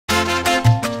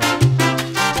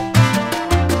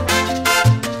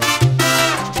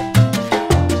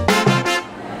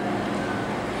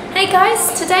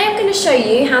today I'm going to show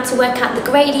you how to work out the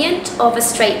gradient of a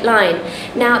straight line.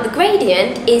 Now the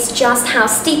gradient is just how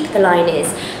steep the line is.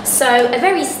 So a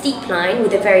very steep line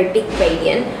with a very big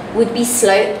gradient would be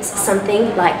sloped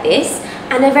something like this,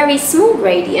 and a very small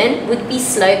gradient would be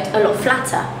sloped a lot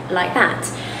flatter, like that.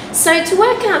 So to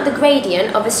work out the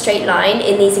gradient of a straight line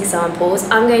in these examples,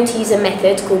 I'm going to use a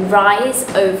method called rise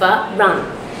over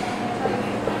run.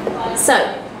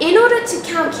 So in order to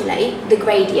calculate the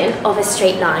gradient of a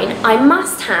straight line, I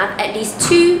must have at least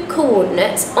two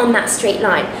coordinates on that straight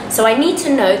line. So I need to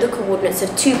know the coordinates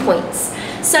of 2 points.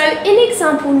 So in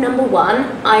example number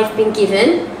 1, I've been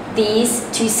given these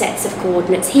two sets of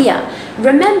coordinates here.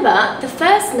 Remember, the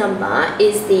first number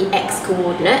is the x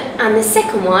coordinate and the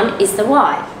second one is the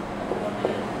y.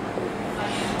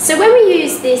 So when we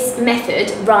use this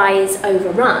method, rise over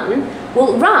run,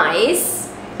 well,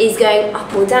 rise is going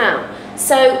up or down.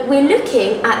 So we're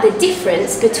looking at the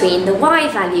difference between the y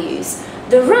values.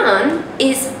 The run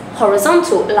is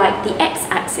horizontal, like the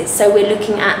x-axis, so we're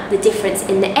looking at the difference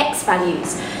in the x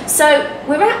values. So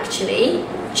we're actually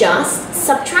just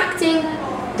subtracting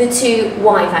the two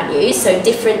y values, so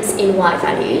difference in y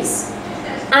values,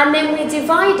 and then we're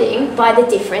dividing by the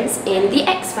difference in the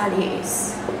x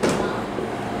values.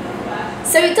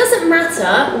 So it doesn't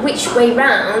matter which way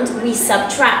round we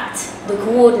subtract the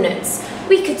coordinates.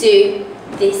 We could do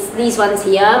these ones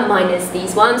here minus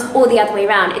these ones, or the other way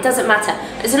around. It doesn't matter,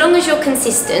 as long as you're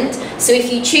consistent. So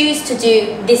if you choose to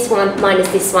do this one minus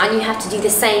this one, you have to do the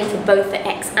same for both the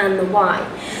x and the y.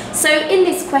 So in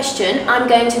this question, I'm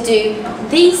going to do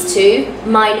these two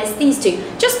minus these two,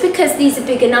 just because these are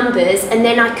bigger numbers, and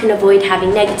then I can avoid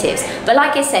having negatives. But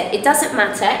like I said, it doesn't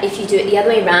matter if you do it the other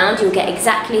way around, you'll get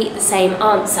exactly the same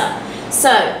answer.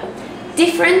 So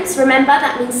difference, remember,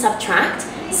 that means subtract.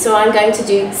 So I'm going to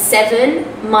do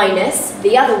 7 minus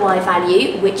the other y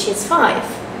value, which is 5.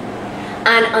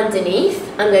 And underneath,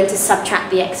 I'm going to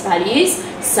subtract the x values.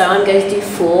 So I'm going to do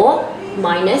 4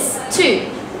 minus 2.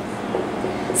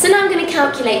 So now I'm going to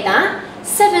calculate that.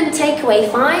 7 take away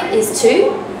 5 is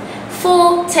 2.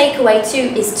 4 take away 2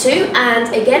 is 2.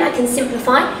 And again, I can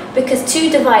simplify, because 2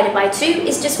 divided by 2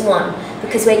 is just 1.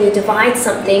 Because when you divide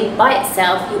something by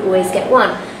itself, you always get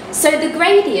 1. So the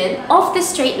gradient of the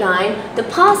straight line that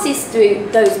passes through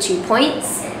those 2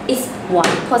 points is 1,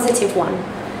 positive 1.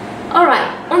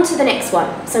 Alright, on to the next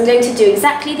one. So I'm going to do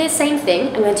exactly the same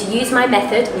thing. I'm going to use my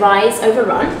method, rise over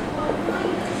run.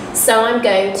 So I'm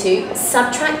going to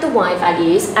subtract the y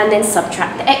values and then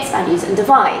subtract the x values and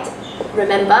divide.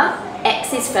 Remember,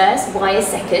 x is first, y is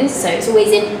second, so it's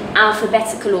always in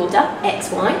alphabetical order,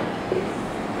 x, y.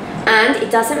 And it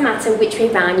doesn't matter which way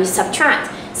round you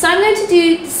subtract. So I'm going to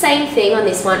do the same thing on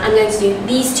this one. I'm going to do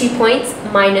these 2 points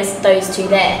minus those two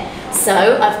there.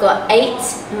 So I've got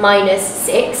 8 minus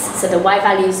 6, so the y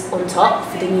values on top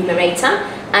for the numerator,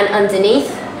 and underneath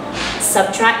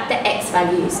subtract the x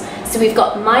values. So we've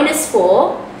got minus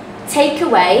 4, take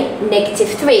away negative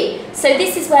 3. So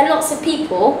this is where lots of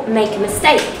people make a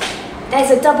mistake. There's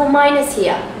a double minus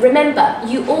here. Remember,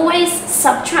 you always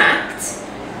subtract,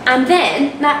 and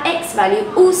then that x value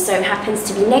also happens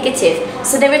to be negative.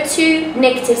 So there are two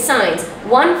negative signs.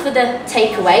 One for the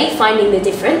takeaway, finding the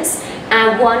difference,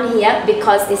 and one here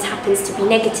because this happens to be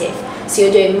negative. So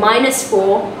you're doing minus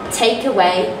 4, take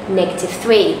away negative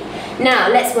 3. Now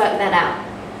let's work that out.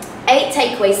 8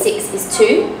 take away 6 is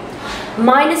 2.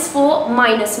 Minus 4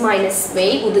 minus minus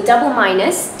 3, well, the double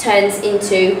minus turns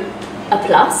into a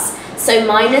plus. So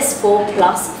minus 4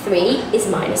 plus 3 is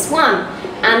minus 1.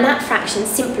 And that fraction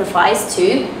simplifies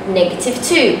to negative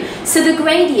 2. So the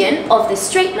gradient of the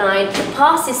straight line that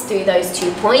passes through those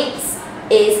 2 points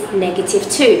is negative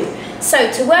 2.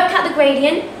 So to work out the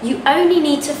gradient, you only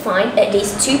need to find at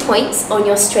least 2 points on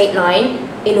your straight line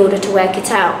in order to work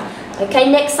it out.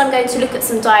 Okay, next I'm going to look at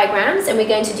some diagrams, and we're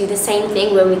going to do the same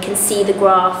thing when we can see the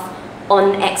graph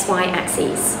on XY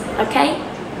axes. Okay?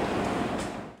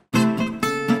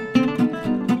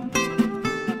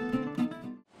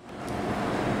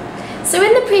 So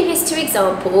in the previous 2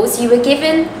 examples, you were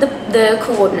given the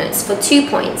coordinates for 2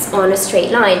 points on a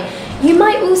straight line. You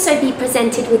might also be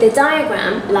presented with a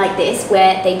diagram like this,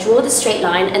 where they draw the straight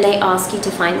line and they ask you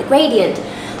to find the gradient.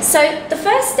 So the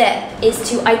first step is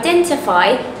to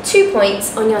identify 2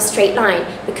 points on your straight line,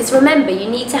 because remember, you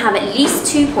need to have at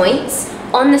least 2 points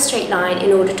on the straight line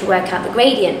in order to work out the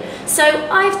gradient. So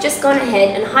I've just gone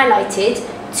ahead and highlighted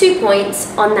 2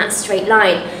 points on that straight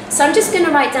line. So I'm just going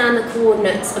to write down the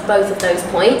coordinates of both of those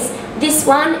points. This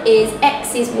one is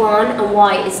x is 1 and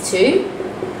y is 2.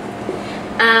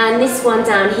 And this one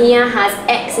down here has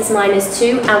x is minus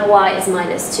 2 and y is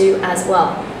minus 2 as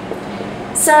well.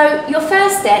 So your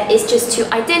first step is just to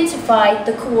identify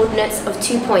the coordinates of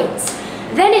 2 points.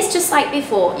 Then it's just like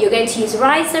before, you're going to use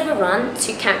rise over run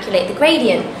to calculate the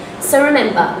gradient. So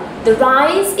remember, the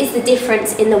rise is the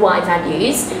difference in the y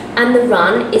values and the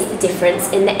run is the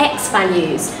difference in the x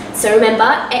values. So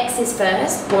remember, x is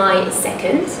first, y is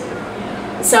second.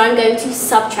 So I'm going to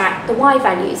subtract the y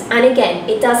values. And again,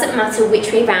 it doesn't matter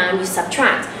which way round you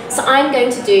subtract. So I'm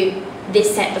going to do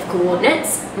this set of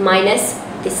coordinates minus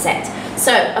this set.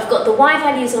 So I've got the y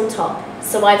values on top.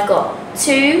 So I've got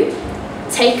 2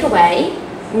 take away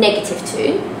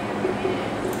 -2.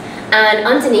 And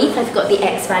underneath I've got the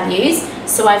x values.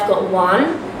 So I've got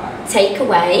 1 take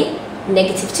away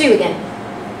 -2 again.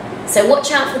 So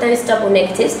watch out for those double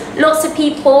negatives. Lots of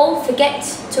people forget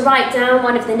to write down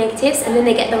one of the negatives and then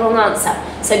they get the wrong answer.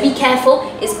 So be careful,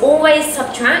 it's always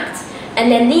subtract,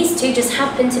 and then these two just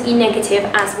happen to be negative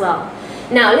as well.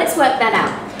 Now let's work that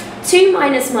out. 2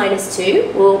 minus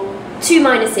 -2, well, 2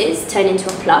 minuses turn into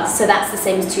a plus, so that's the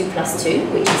same as 2 plus 2,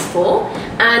 which is 4.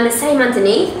 And the same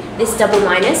underneath, this double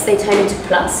minus, they turn into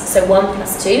plus, so 1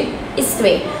 plus 2 is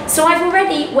 3. So I've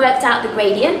already worked out the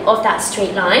gradient of that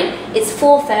straight line. It's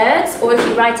 4/3, or if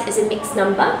you write it as a mixed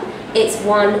number, it's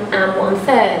 1 and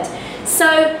 1/3. So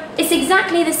it's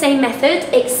exactly the same method,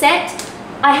 except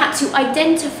I had to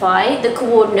identify the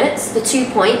coordinates, the 2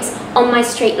 points, on my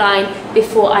straight line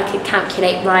before I could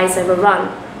calculate rise over run.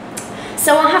 So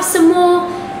I'll have some more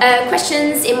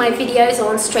questions in my videos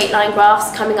on straight line graphs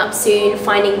coming up soon,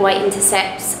 finding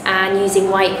y-intercepts and using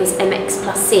y equals mx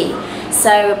plus c.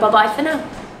 So bye bye for now.